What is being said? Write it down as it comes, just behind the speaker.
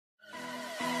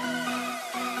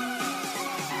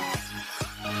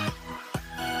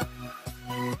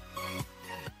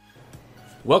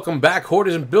Welcome back,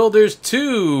 Hoarders and Builders,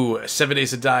 to 7 Days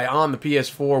to Die on the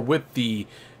PS4 with the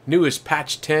newest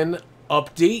Patch 10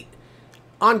 update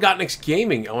on Gotnix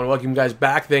Gaming. I want to welcome you guys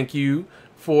back. Thank you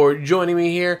for joining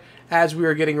me here as we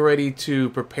are getting ready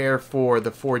to prepare for the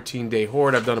 14-day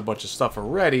Horde. I've done a bunch of stuff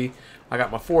already. I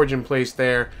got my forge in place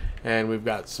there, and we've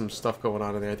got some stuff going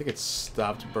on in there. I think it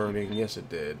stopped burning. Yes, it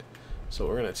did. So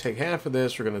we're going to take half of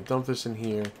this. We're going to dump this in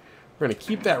here. We're going to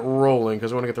keep that rolling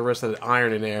because we want to get the rest of the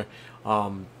iron in there.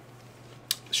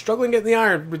 Struggling getting the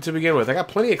iron to begin with. I got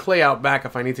plenty of clay out back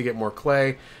if I need to get more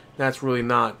clay. That's really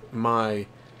not my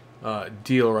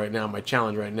deal right now. My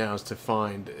challenge right now is to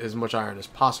find as much iron as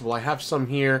possible. I have some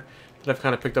here that I've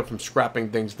kind of picked up from scrapping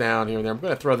things down here and there. I'm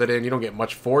going to throw that in. You don't get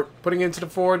much for it putting it into the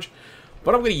forge,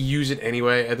 but I'm going to use it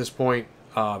anyway at this point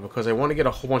because I want to get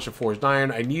a whole bunch of forged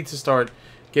iron. I need to start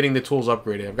getting the tools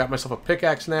upgraded. I've got myself a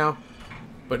pickaxe now,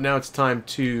 but now it's time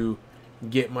to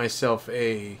get myself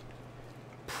a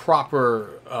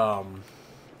proper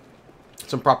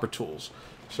some proper tools.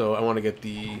 So I want to get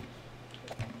the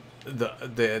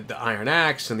iron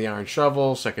axe and the iron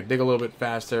shovel so I can dig a little bit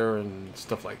faster and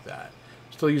stuff like that.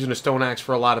 Still using a stone axe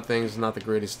for a lot of things, not the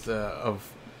greatest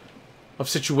of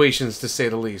situations, to say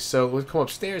the least. So let's come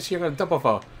upstairs here. I'm going to dump off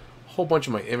a whole bunch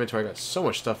of my inventory. I got so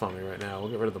much stuff on me right now. We'll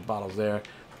get rid of the bottles there.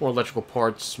 More electrical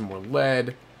parts, some more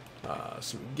lead,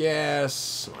 some gas,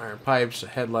 some iron pipes, a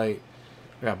headlight.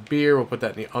 I got beer. We'll put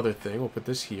that in the other thing. We'll put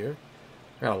this here.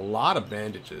 I got a lot of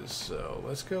bandages, so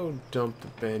let's go dump the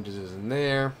bandages in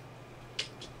there.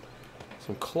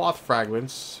 Some cloth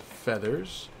fragments,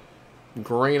 feathers,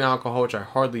 grain alcohol, which I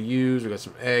hardly use. We got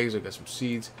some eggs. We got some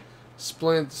seeds,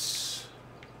 splints.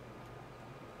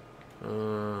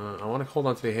 I want to hold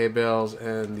on to the hay bales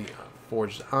and the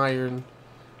forged iron.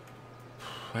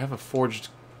 I have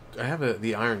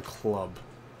the iron club.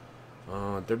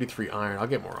 33 iron. I'll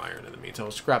get more iron in the meantime.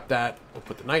 We'll scrap that. We'll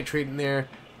put the nitrate in there,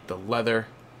 the leather,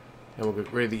 and we'll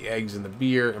get rid of the eggs and the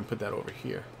beer and put that over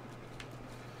here.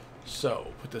 So,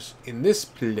 put this in this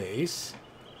place.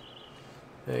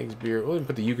 Eggs, beer. We'll even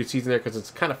put the yucca seeds in there because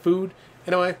it's kind of food.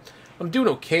 Anyway, I'm doing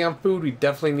okay on food. We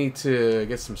definitely need to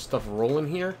get some stuff rolling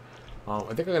here. I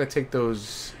think I'm going to take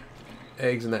those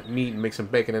eggs and that meat and make some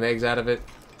bacon and eggs out of it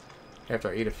after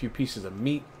I eat a few pieces of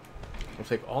meat. We'll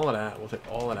take all of that. We'll take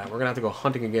all of that. We're going to have to go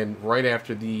hunting again right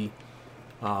after the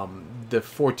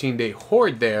 14-day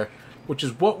horde there, which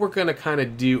is what we're going to kind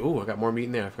of do. Oh, I got more meat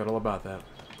in there. I forgot all about that.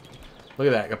 Look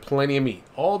at that. I got plenty of meat.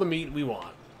 All the meat we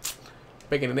want.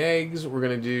 Bacon and eggs. We're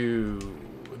going to do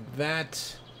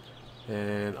that.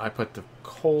 And I put the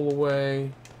coal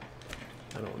away.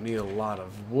 I don't need a lot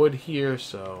of wood here,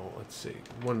 so let's see.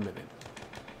 1 minute.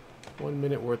 1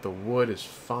 minute worth of wood is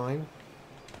fine.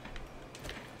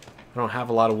 I don't have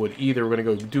a lot of wood either. We're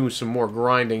going to go do some more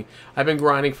grinding. I've been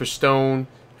grinding for stone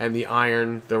and the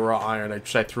iron, the raw iron. I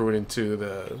threw it into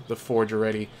the forge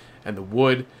already, and the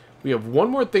wood. We have one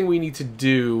more thing we need to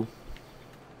do.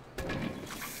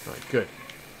 Alright, good.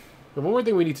 We have one more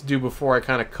thing we need to do before I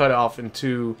kind of cut off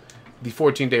into the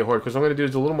 14-day horde, because what I'm going to do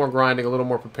is a little more grinding, a little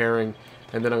more preparing,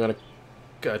 and then I'm going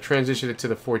to transition it to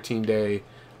the 14-day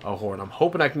horde. I'm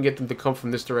hoping I can get them to come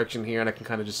from this direction here, and I can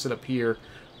kind of just sit up here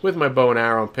with my bow and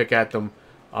arrow and pick at them.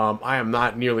 I am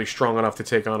not nearly strong enough to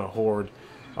take on a horde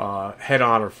head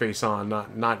on or face on.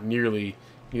 Not nearly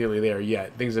there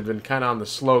yet. Things have been kind of on the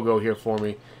slow go here for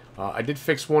me. I did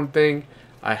fix one thing.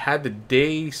 I had the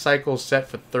day cycle set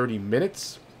for 30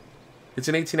 minutes. It's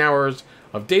an 18 hours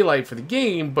of daylight for the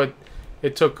game, but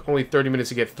it took only 30 minutes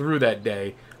to get through that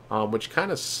day, which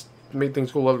kind of made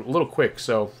things go a little quick.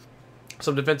 So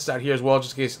some defenses out here as well,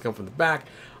 just in case they come from the back.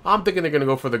 I'm thinking they're going to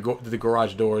go for the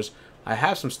garage doors. I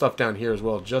have some stuff down here as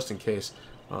well, just in case.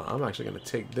 I'm actually going to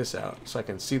take this out so I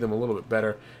can see them a little bit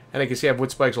better. And I can see I have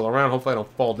wood spikes all around. Hopefully I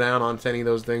don't fall down onto any of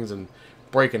those things and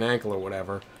break an ankle or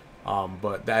whatever.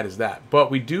 But that is that.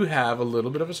 But we do have a little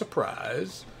bit of a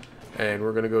surprise. And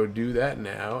we're going to go do that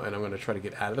now. And I'm going to try to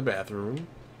get out of the bathroom.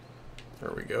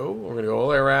 There we go. We're going to go all the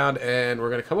way around, and we're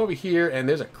going to come over here, and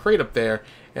there's a crate up there.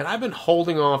 And I've been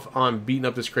holding off on beating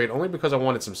up this crate only because I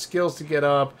wanted some skills to get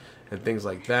up and things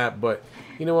like that. But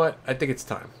you know what? I think it's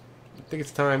time. I think it's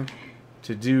time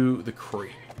to do the crate.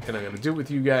 And I'm going to do it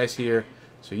with you guys here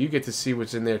so you get to see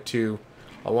what's in there too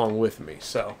along with me.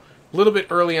 So a little bit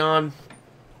early on.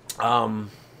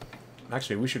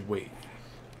 Actually, we should wait.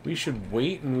 We should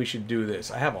wait, and we should do this.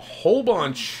 I have a whole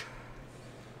bunch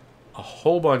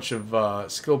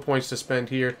of skill points to spend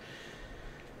here.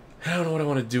 I don't know what I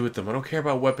want to do with them. I don't care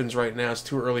about weapons right now. It's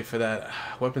too early for that.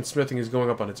 Weapon smithing is going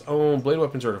up on its own. Blade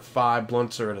weapons are at a 5.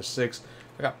 Blunts are at a 6.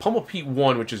 I got Pummel Pete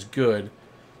 1, which is good.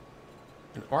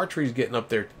 And archery's getting up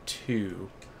there too.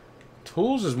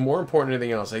 Tools is more important than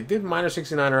anything else. I did minor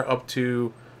 69er up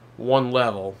to 1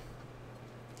 level.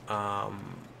 I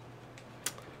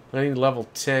need level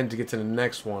 10 to get to the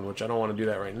next one, which I don't want to do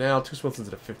that right now. 2 smiths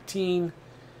into the 15.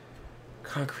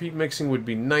 Concrete mixing would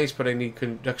be nice, but I need...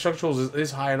 Construction tools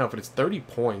is high enough, but it's 30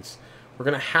 points. We're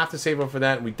going to have to save up for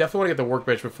that, and we definitely want to get the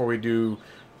workbench before we do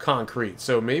concrete.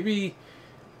 So maybe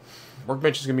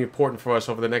workbench is going to be important for us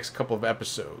over the next couple of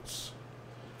episodes.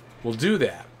 We'll do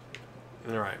that.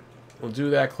 Alright. We'll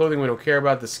do that. Clothing we don't care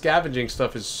about. The scavenging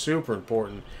stuff is super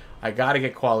important. I got to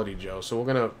get quality, Joe. So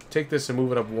we're going to take this and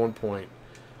move it up 1 point.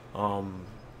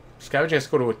 Scavenging has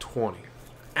to go to a 20.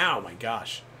 Ow, my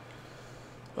gosh.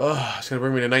 Ugh, it's going to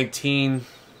bring me to 19.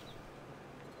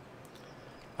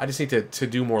 I just need to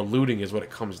do more looting is what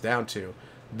it comes down to.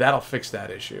 That'll fix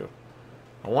that issue.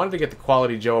 I wanted to get the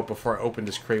quality Joe up before I opened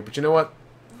this crate, but you know what?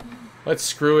 Let's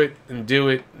screw it and do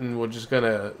it, and we're just going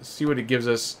to see what it gives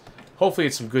us. Hopefully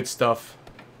it's some good stuff.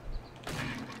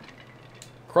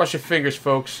 Cross your fingers,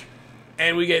 folks.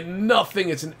 And we get nothing.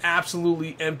 It's an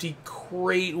absolutely empty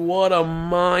crate. What a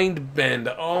mind bend.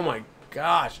 Oh my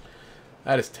gosh.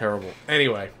 That is terrible.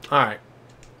 Anyway, alright.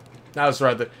 That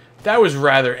was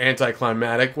rather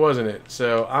anticlimactic, wasn't it?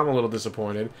 So I'm a little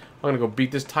disappointed. I'm going to go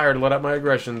beat this tire to let out my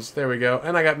aggressions. There we go.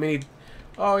 And I got mini...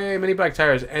 Oh, yeah, mini black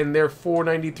tires. And they're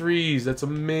 493s. That's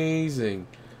amazing.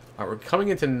 Alright, we're coming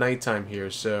into nighttime here,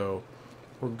 so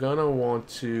we're going to want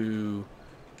to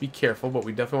be careful, but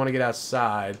we definitely want to get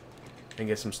outside and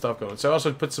get some stuff going. So I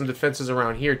also put some defenses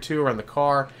around here, too, around the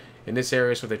car in this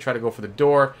area, so if they try to go for the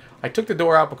door. I took the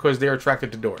door out because they're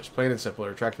attracted to doors. Plain and simple,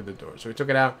 they're attracted to doors. So we took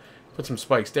it out, put some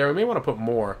spikes there. We may want to put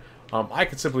more. I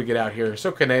could simply get out here.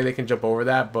 So can they. They can jump over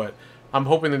that, but I'm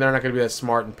hoping that they're not going to be that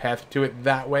smart and path to it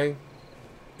that way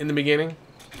in the beginning.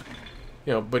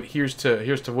 You know, but here's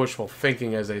to wishful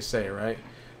thinking, as they say, right?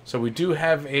 So we do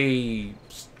have a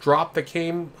drop that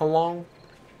came along.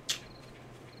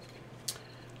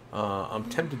 I'm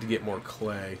tempted to get more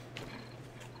clay.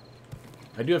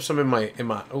 I do have some in my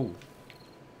oh.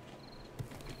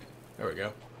 There we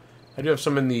go. I do have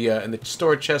some in the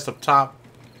storage chest up top.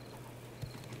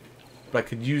 But I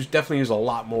could definitely use a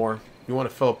lot more. You want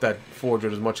to fill up that forge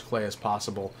with as much clay as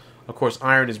possible. Of course,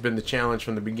 iron has been the challenge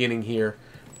from the beginning here,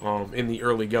 in the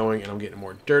early going, and I'm getting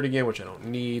more dirt again, which I don't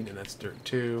need, and that's dirt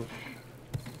too.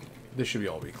 This should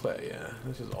all be clay, yeah.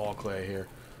 This is all clay here.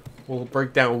 We'll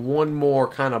break down one more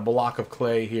kind of block of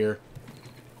clay here.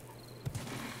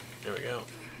 There we go.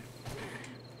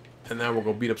 And now we'll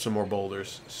go beat up some more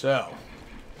boulders. So,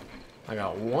 I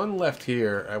got one left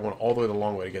here. I went all the way the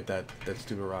long way to get that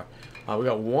stupid rock. We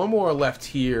got one more left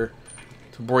here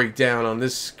to break down on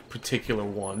this particular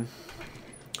one.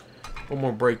 One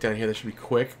more breakdown here. That should be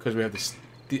quick because we have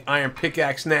the iron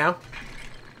pickaxe now.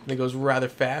 And it goes rather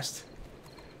fast.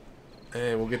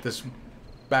 And we'll get this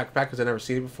backpack because I've never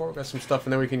seen it before. We've got some stuff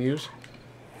in there we can use.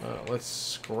 Let's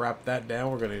scrap that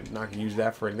down. We're going to not use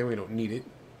that for anything. We don't need it.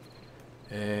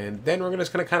 And then we're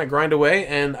just going to kind of grind away.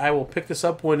 And I will pick this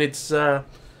up when it's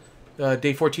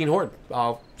day 14 Horde.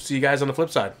 I'll see you guys on the flip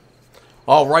side.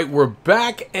 Alright, we're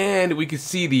back. And we can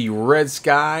see the red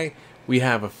sky. We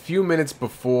have a few minutes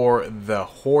before the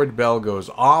Horde bell goes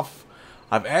off.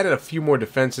 I've added a few more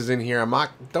defenses in here.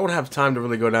 Don't have time to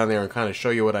really go down there and kind of show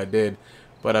you what I did.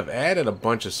 But I've added a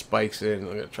bunch of spikes in. I'm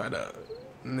going to try to...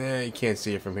 Nah, you can't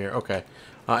see it from here. Okay.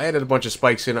 I added a bunch of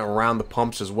spikes in around the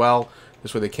pumps as well.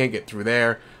 This way they can't get through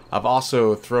there. I've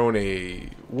also thrown a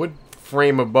wood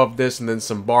frame above this and then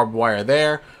some barbed wire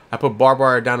there. I put barbed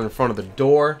wire down in front of the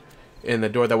door. In the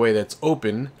door that way that's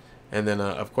open. And then,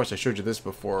 of course, I showed you this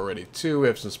before already, too. We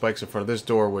have some spikes in front of this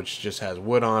door, which just has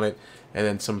wood on it. And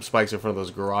then some spikes in front of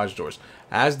those garage doors.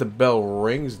 As the bell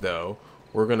rings, though,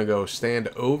 we're going to go stand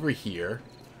over here.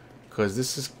 Because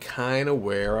this is kind of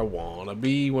where I want to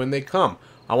be when they come.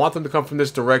 I want them to come from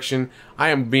this direction. I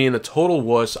am being a total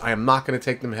wuss. I am not going to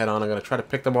take them head on. I'm going to try to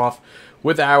pick them off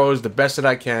with arrows the best that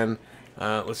I can.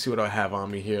 Let's see what I have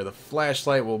on me here. The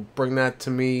flashlight will bring that to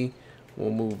me.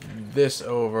 We'll move this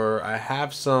over. I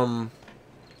have some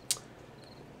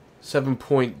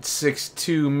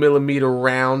 7.62 millimeter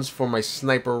rounds for my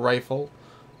sniper rifle.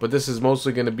 But this is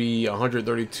mostly going to be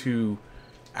 132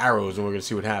 arrows, and we're going to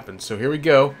see what happens. So here we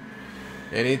go.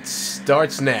 And it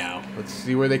starts now. Let's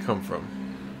see where they come from.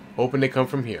 Hoping they come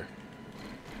from here.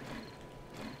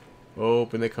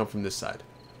 Hoping they come from this side.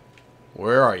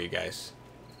 Where are you guys?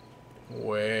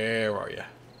 Where are you?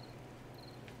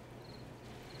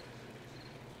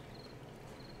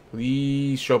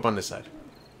 Please show up on this side.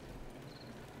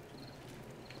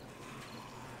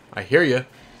 I hear you,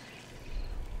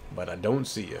 but I don't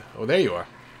see you. Oh, there you are.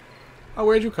 Oh,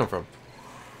 where'd you come from?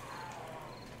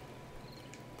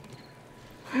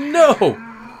 No!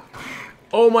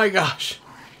 Oh my gosh.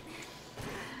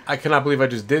 I cannot believe I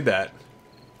just did that.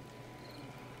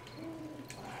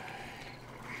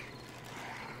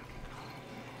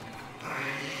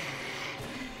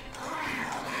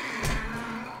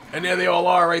 And there they all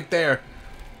are right there.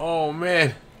 Oh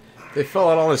man. They fell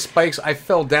out on the spikes. I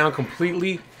fell down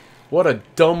completely. What a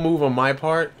dumb move on my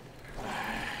part.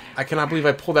 I cannot believe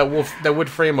I pulled that wood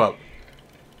frame up.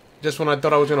 Just when I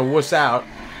thought I was going to wuss out.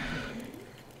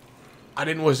 I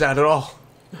didn't wuss out at all.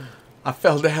 I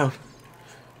fell down.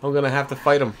 I'm going to have to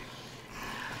fight them.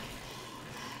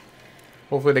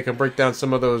 Hopefully they can break down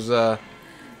some of those, that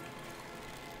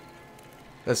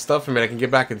stuff for me. I can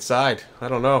get back inside. I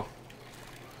don't know.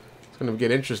 It's going to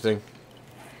get interesting.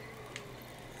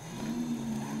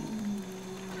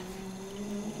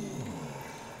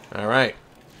 Alright.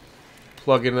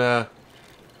 Plugging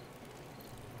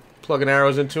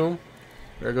arrows into him.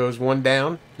 There goes one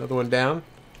down. Another one down.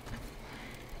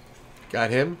 Got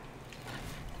him.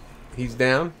 He's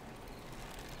down.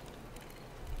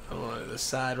 On the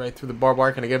side, right through the barbed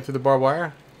wire. Can I get him through the barbed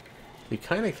wire? You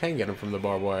kind of can get him from the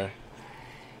barbed wire.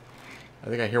 I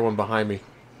think I hear one behind me.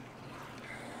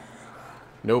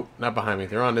 Nope, not behind me.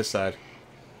 They're on this side.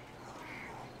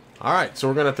 Alright, so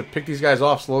we're going to have to pick these guys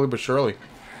off slowly but surely.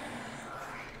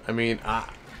 I mean,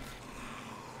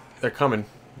 they're coming.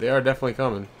 They are definitely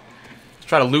coming. Let's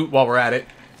try to loot while we're at it.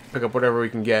 Pick up whatever we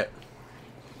can get.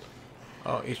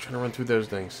 Oh, he's trying to run through those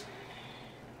things.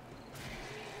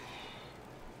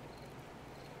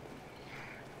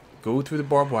 Go through the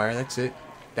barbed wire. That's it.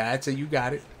 That's it. You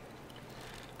got it.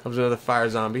 Comes another fire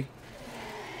zombie.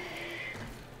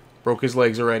 Broke his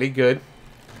legs already. Good.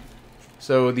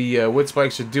 So the wood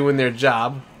spikes are doing their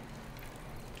job.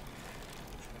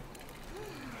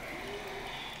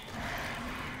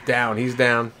 Down. He's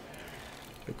down.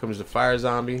 Here comes the fire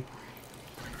zombie.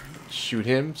 Shoot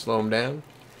him. Slow him down.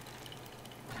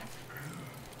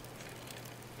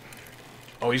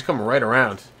 Oh, he's coming right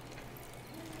around.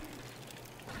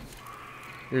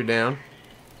 You're down.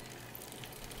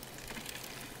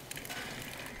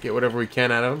 Get whatever we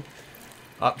can out of him.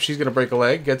 Oh, she's going to break a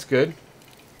leg. That's good.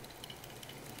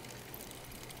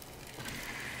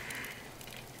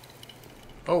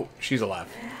 Oh, she's alive.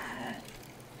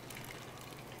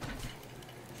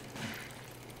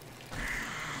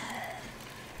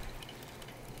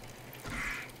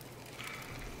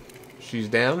 She's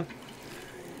down.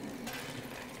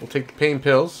 We'll take the pain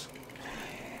pills.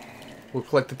 We'll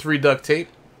collect the 3 duct tape.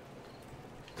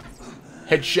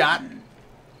 Headshot.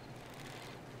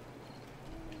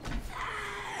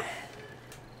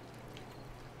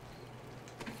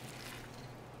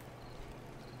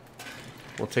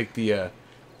 We'll take the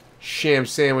sham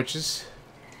sandwiches.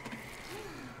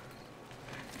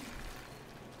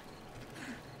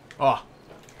 Oh.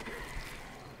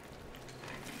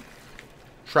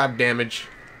 Trap damage.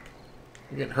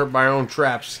 We're getting hurt by our own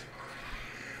traps.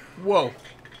 Whoa.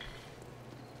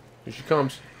 Here she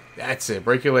comes. That's it.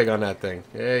 Break your leg on that thing.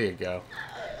 There you go.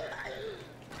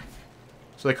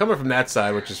 So they're coming from that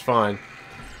side, which is fine.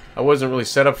 I wasn't really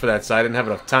set up for that side. I didn't have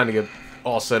enough time to get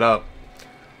all set up.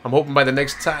 I'm hoping by the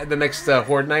next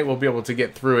Horde night we'll be able to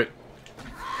get through it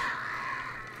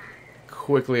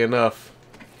quickly enough.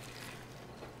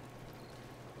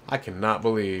 I cannot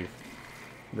believe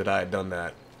that I had done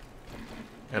that.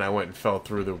 And I went and fell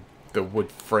through the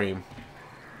wood frame.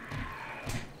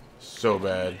 So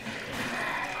bad.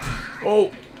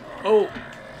 Oh! Oh!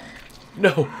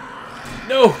 No!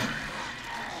 No!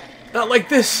 Not like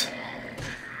this!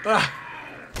 Ah!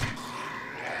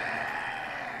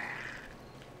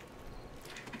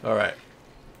 Alright.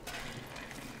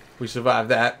 We survived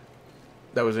that.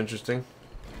 That was interesting.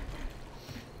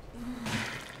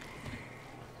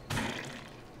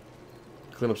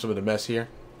 Clean up some of the mess here.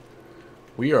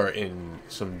 We are in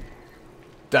some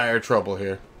dire trouble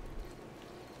here.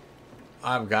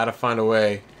 I've got to find a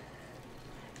way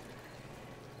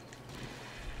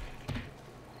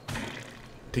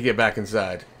to get back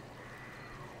inside.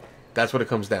 That's what it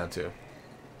comes down to.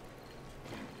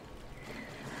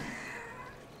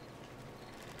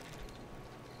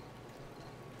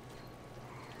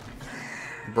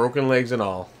 Broken legs and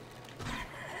all.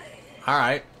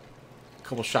 Alright.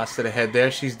 Couple shots to the head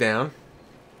there. She's down.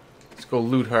 Let's go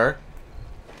loot her.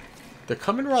 They're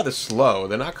coming rather slow.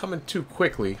 They're not coming too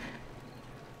quickly.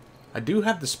 I do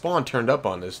have the spawn turned up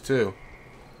on this too.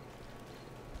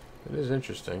 It is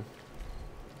interesting.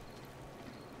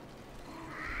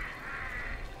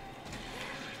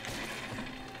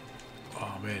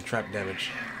 Oh man, trap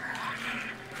damage.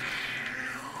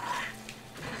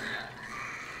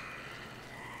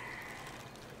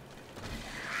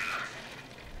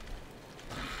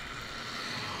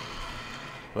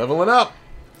 Leveling up.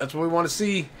 That's what we want to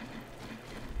see.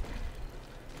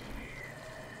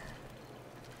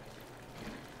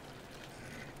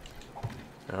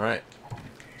 Alright.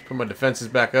 Put my defenses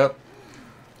back up.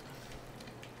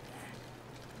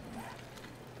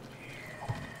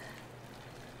 Let's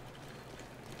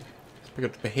pick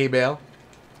up the hay bale.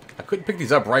 I couldn't pick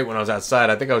these up right when I was outside.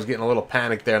 I think I was getting a little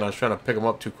panicked there and I was trying to pick them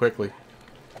up too quickly.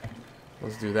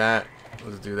 Let's do that.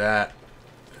 Let's do that.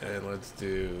 And let's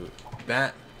do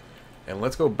that. And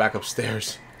let's go back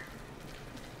upstairs.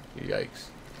 Yikes.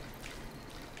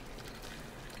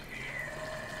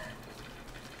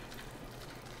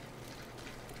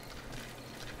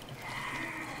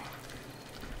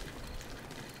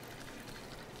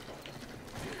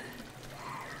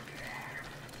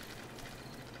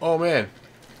 Oh man.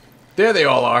 There they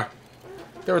all are.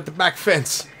 They're at the back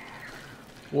fence.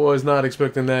 Was not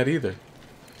expecting that either.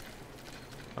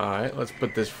 Alright, let's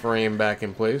put this frame back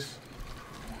in place.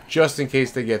 Just in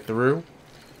case they get through.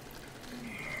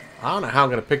 I don't know how I'm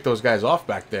going to pick those guys off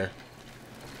back there.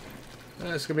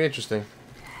 It's going to be interesting.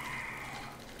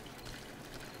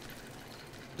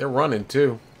 They're running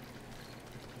too.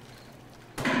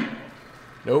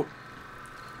 Nope.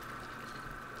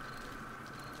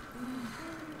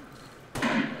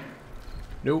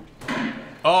 Nope.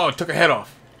 Oh, it took a head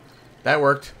off. That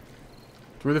worked.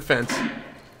 Through the fence.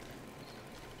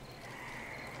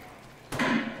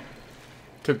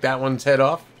 Took that one's head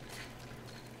off.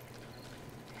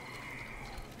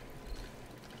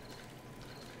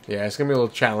 Yeah, it's going to be a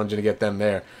little challenging to get them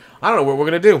there. I don't know what we're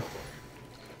going to do.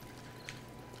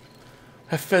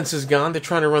 That fence is gone. They're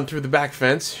trying to run through the back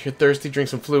fence. You're thirsty, drink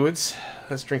some fluids.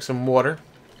 Let's drink some water.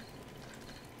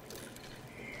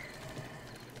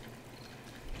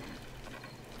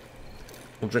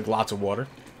 We'll drink lots of water.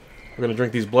 We're going to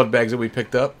drink these blood bags that we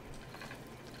picked up.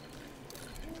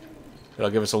 It'll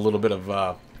give us a little bit of,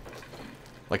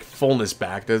 like, fullness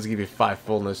back. It does give you 5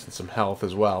 fullness and some health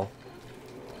as well.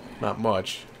 Not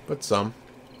much, but some.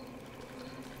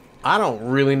 I don't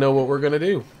really know what we're going to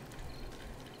do.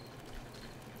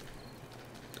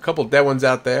 A couple dead ones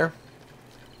out there.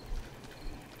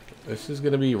 This is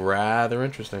going to be rather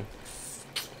interesting.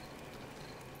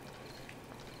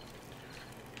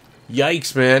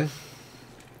 Yikes, man.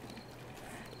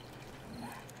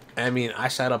 I mean, I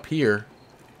sat up here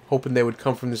hoping they would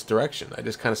come from this direction. I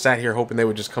just kind of sat here hoping they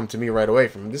would just come to me right away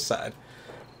from this side.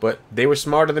 But they were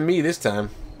smarter than me this time.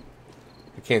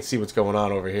 I can't see what's going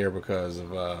on over here because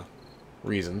of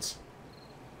reasons.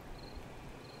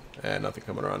 And nothing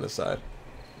coming around this side.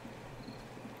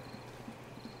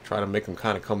 Try to make them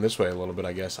kind of come this way a little bit,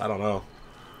 I guess. I don't know.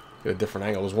 Get a different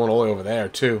angle. There's one all the way over there,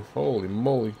 too. Holy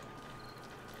moly.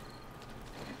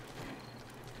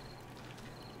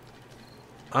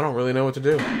 I don't really know what to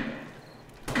do.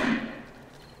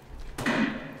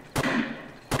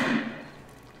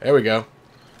 There we go.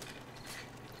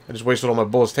 I just wasted all my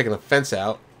bullets taking the fence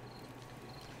out.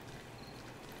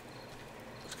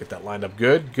 Let's get that lined up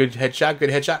good. Good headshot,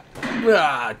 good headshot.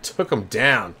 Ah, took him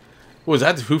down. What was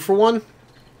that, the hoofer one?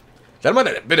 That might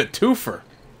have been a twofer.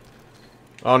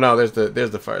 Oh no, there's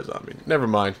the fire zombie. Never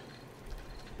mind.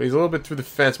 But he's a little bit through the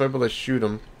fence. Might be able to shoot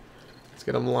him. Let's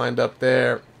get him lined up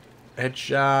there.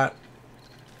 Headshot.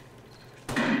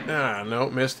 Ah,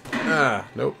 nope, missed. Ah,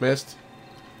 nope, missed.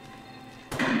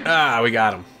 Ah, we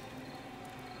got him.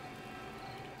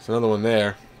 There's another one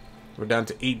there. We're down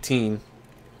to 18.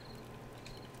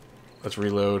 Let's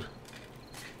reload.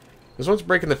 This one's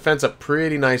breaking the fence up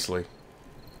pretty nicely.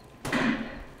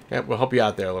 Yep, we'll help you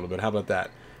out there a little bit. How about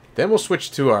that? Then we'll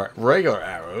switch to our regular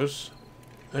arrows.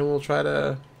 And we'll try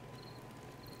to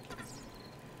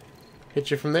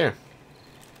hit you from there.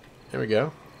 There we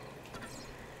go.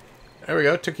 There we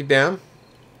go. Took you down.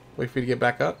 Wait for you to get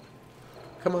back up.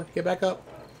 Come on, get back up.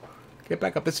 Get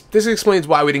back up. This explains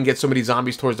why we didn't get so many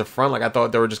zombies towards the front. Like I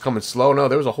thought they were just coming slow. No,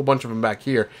 there was a whole bunch of them back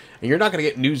here. And you're not going to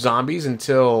get new zombies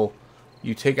until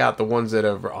you take out the ones that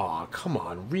have... Aw, come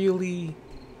on. Really?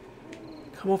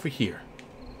 Come over here.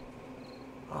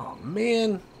 Oh,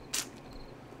 man.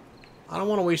 I don't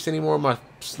want to waste any more of my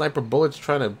sniper bullets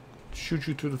trying to shoot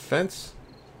you through the fence.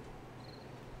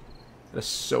 That's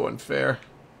so unfair.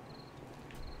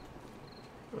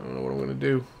 I don't know what I'm going to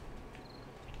do.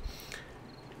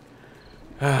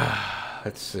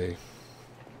 Let's see.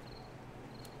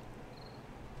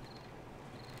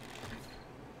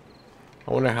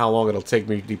 I wonder how long it'll take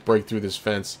me to break through this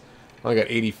fence. I only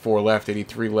got 84 left,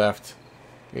 83 left,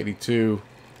 82.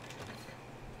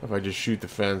 If I just shoot the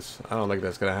fence, I don't think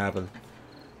that's going to happen.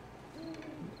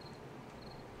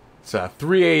 It's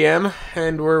 3 a.m.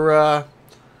 and we got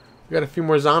a few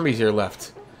more zombies here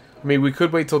left. I mean, we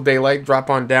could wait till daylight,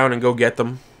 drop on down and go get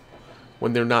them.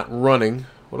 when they're not running.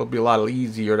 It'll be a lot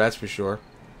easier, that's for sure.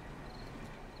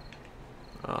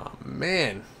 Oh,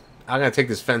 man. I'm going to take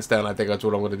this fence down. I think that's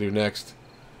what I'm going to do next.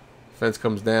 Fence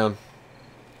comes down.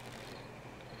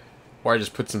 Or I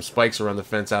just put some spikes around the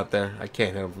fence out there. I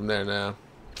can't hit them from there now.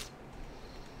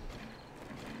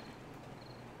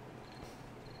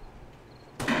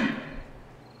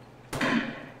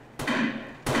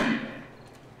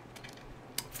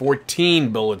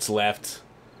 $14 bullets left.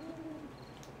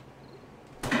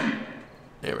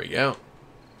 There we go.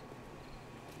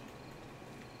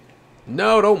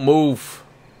 No, don't move.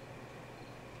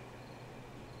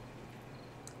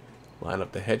 Line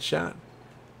up the headshot.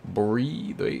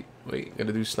 Breathe. Wait.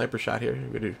 Gotta do sniper shot here.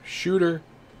 Gotta do shooter.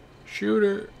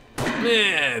 Shooter.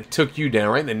 It took you down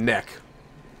right in the neck.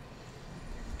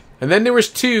 And then there was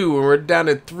 2, and we're down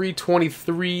at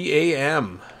 3:23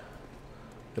 a.m.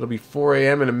 It'll be 4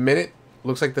 a.m. in a minute.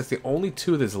 Looks like that's the only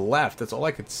 2 that's left. That's all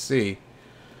I could see.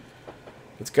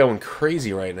 It's going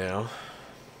crazy right now.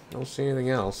 I don't see anything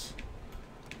else.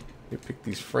 Let me pick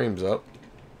these frames up.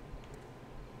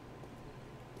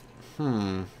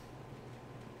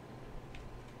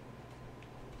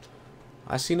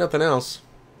 I see nothing else.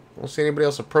 I don't see anybody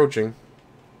else approaching.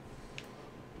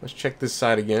 Let's check this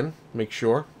side again. Make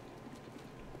sure.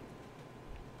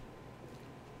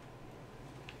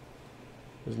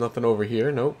 There's nothing over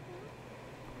here. Nope.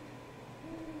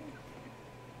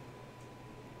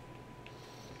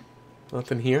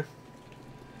 Nothing here.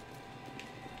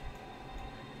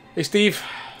 Hey, Steve.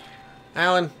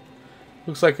 Alan.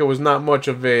 Looks like it was not much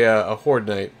of a horde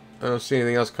night. I don't see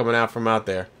anything else coming out from out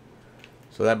there.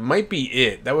 So that might be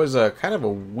it. That was a kind of a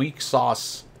weak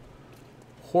sauce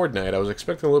horde night. I was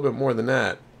expecting a little bit more than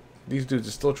that. These dudes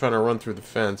are still trying to run through the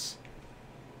fence.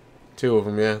 2 of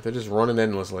them, yeah. They're just running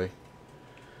endlessly.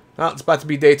 Well, it's about to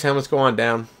be daytime. Let's go on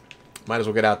down. Might as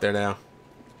well get out there now.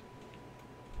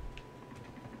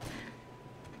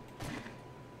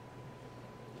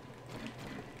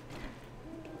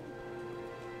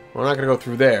 We're not going to go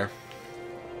through there.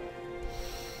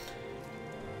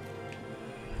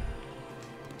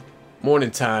 Morning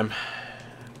time.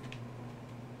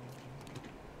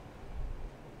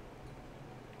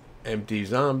 Empty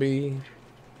zombie.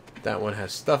 That one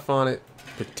has stuff on it.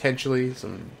 Potentially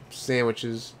some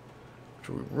sandwiches, which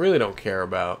we really don't care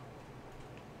about.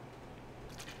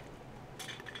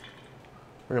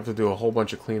 We're going to have to do a whole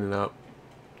bunch of cleaning up.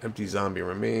 Empty zombie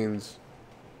remains.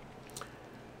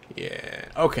 Yeah.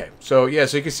 Okay. So, yeah.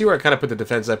 So you can see where I kind of put the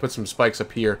defense. I put some spikes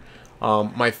up here.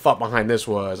 My thought behind this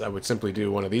was I would simply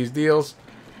do one of these deals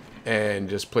and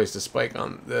just place the spike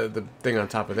on the thing on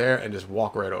top of there and just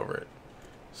walk right over it.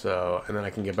 So, and then I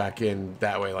can get back in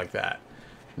that way like that.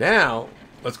 Now,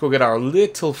 let's go get our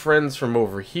little friends from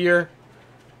over here.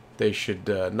 They should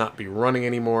not be running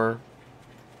anymore.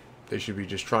 They should be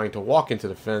just trying to walk into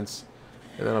the fence,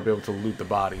 and then I'll be able to loot the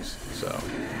bodies. So,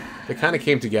 they kind of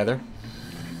came together.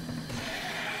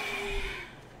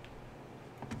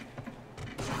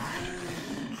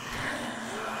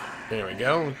 There we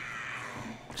go.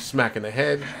 Smack in the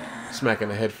head. Smack in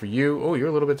the head for you. Oh, you're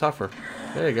a little bit tougher.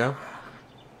 There you go.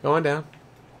 Go on down.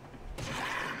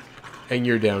 And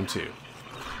you're down too.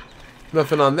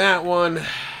 Nothing on that one.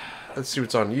 Let's see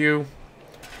what's on you.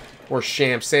 More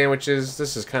sham sandwiches.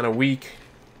 This is kind of weak.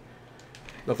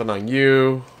 Nothing on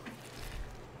you.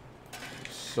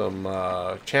 Some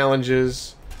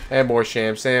challenges. And more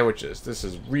sham sandwiches. This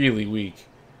is really weak.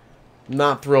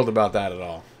 Not thrilled about that at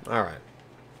all. Alright.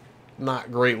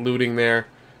 Not great looting there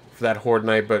for that horde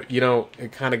night, but you know,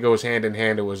 it kind of goes hand in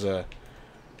hand. It was a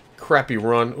crappy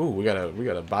run. Ooh, we got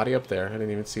a body up there. I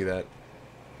didn't even see that.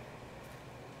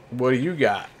 What do you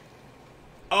got?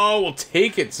 Oh, we'll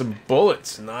take it. Some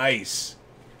bullets. Nice.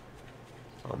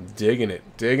 I'm digging it.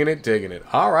 Digging it. Digging it.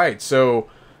 All right, so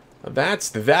that's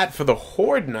that for the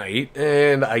horde night,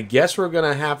 and I guess we're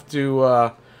gonna have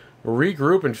to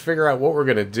regroup and figure out what we're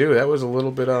gonna do. That was a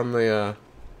little bit on the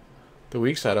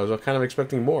weak side. I was kind of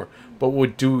expecting more. But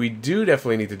what do we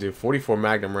definitely need to do? 44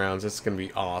 Magnum rounds. That's going to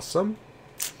be awesome.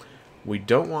 We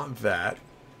don't want that.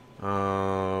 What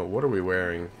are we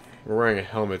wearing? We're wearing a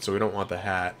helmet, so we don't want the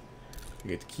hat. We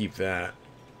get to keep that.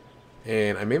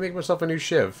 And I may make myself a new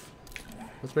shiv.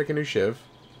 Let's make a new shiv.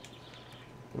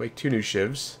 We'll make 2 new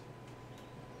shivs.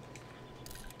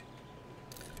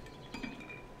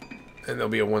 And there'll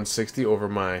be a 160 over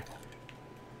my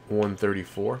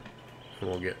 134.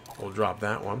 And we'll drop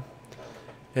that one.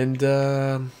 And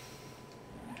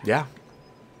yeah.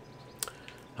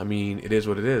 I mean, it is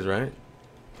what it is, right?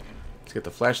 Let's get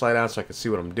the flashlight out so I can see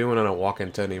what I'm doing. I don't walk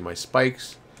into any of my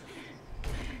spikes.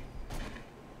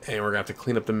 And we're gonna have to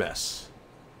clean up the mess.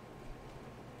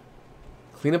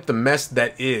 Clean up the mess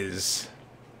that is.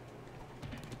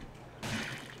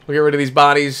 We'll get rid of these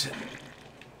bodies.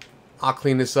 I'll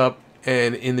clean this up.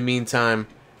 And in the meantime,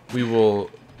 we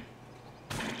will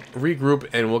regroup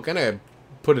and we're going to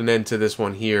put an end to this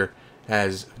one here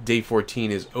as day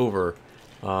 14 is over.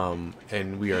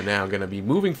 And we are now going to be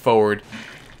moving forward.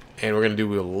 And we're going to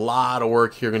do a lot of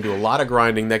work here. We're going to do a lot of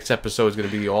grinding. Next episode is going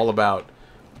to be all about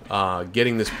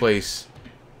getting this place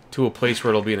to a place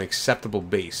where it'll be an acceptable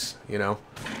base, you know?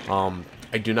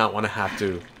 I do not want to have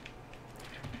to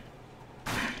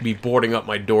be boarding up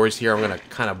my doors here. I'm going to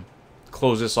kind of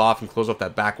close this off and close off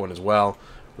that back one as well.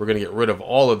 We're going to get rid of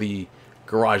all of the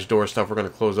garage door stuff. We're going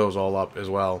to close those all up as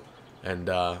well. And,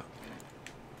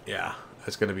 yeah,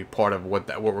 that's going to be part of what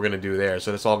we're going to do there.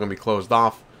 So that's all going to be closed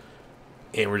off.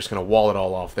 And we're just going to wall it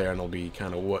all off there, and it'll be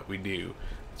kind of what we do.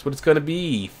 That's what it's going to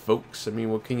be, folks. I mean,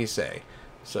 what can you say?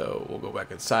 So we'll go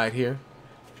back inside here,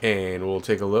 and we'll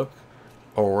take a look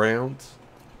around.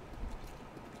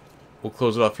 We'll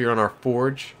close it off here on our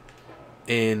forge,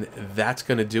 and that's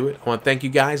going to do it. I want to thank you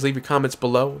guys. Leave your comments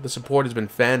below. The support has been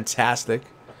fantastic.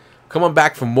 Come on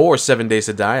back for more 7 Days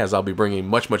to Die, as I'll be bringing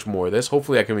much, much more of this.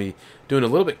 Hopefully I can be doing a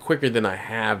little bit quicker than I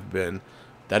have been.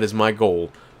 That is my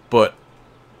goal. But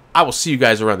I will see you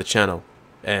guys around the channel,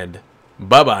 and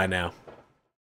bye-bye now.